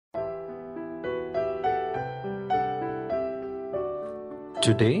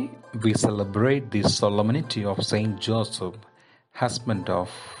Today we celebrate the solemnity of Saint Joseph, husband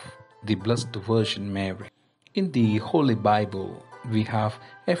of the Blessed Virgin Mary. In the Holy Bible, we have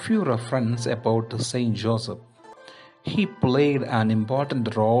a few references about Saint Joseph. He played an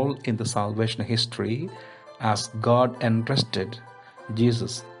important role in the salvation history as God entrusted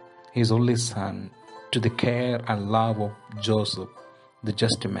Jesus, his only son, to the care and love of Joseph, the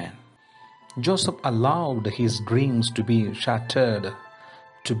just man. Joseph allowed his dreams to be shattered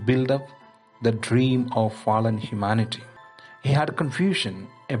to build up the dream of fallen humanity. He had confusion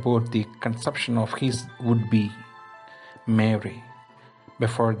about the conception of his would-be, Mary,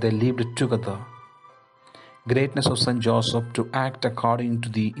 before they lived together. Greatness of Saint Joseph to act according to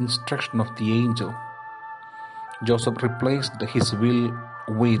the instruction of the angel. Joseph replaced his will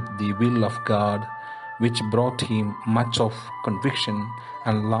with the will of God, which brought him much of conviction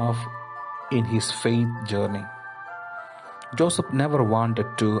and love in his faith journey. Joseph never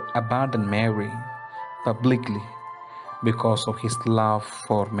wanted to abandon Mary publicly because of his love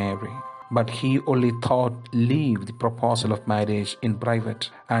for Mary, but he only thought leave the proposal of marriage in private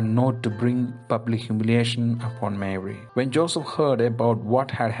and not to bring public humiliation upon Mary. When Joseph heard about what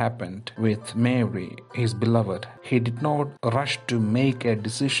had happened with Mary, his beloved, he did not rush to make a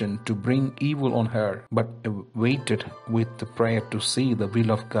decision to bring evil on her, but waited with prayer to see the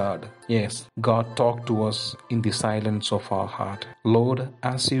will of God. Yes, God talked to us in the silence of our heart. Lord,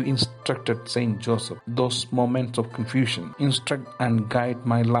 as you instructed Saint Joseph, those moments of confusion, instruct and guide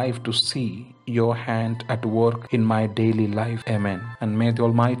my life to see your hand at work in my daily life. Amen. And may the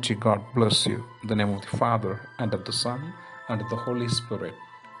Almighty God bless you. In the name of the Father, and of the Son, and of the Holy Spirit.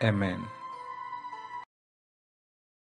 Amen.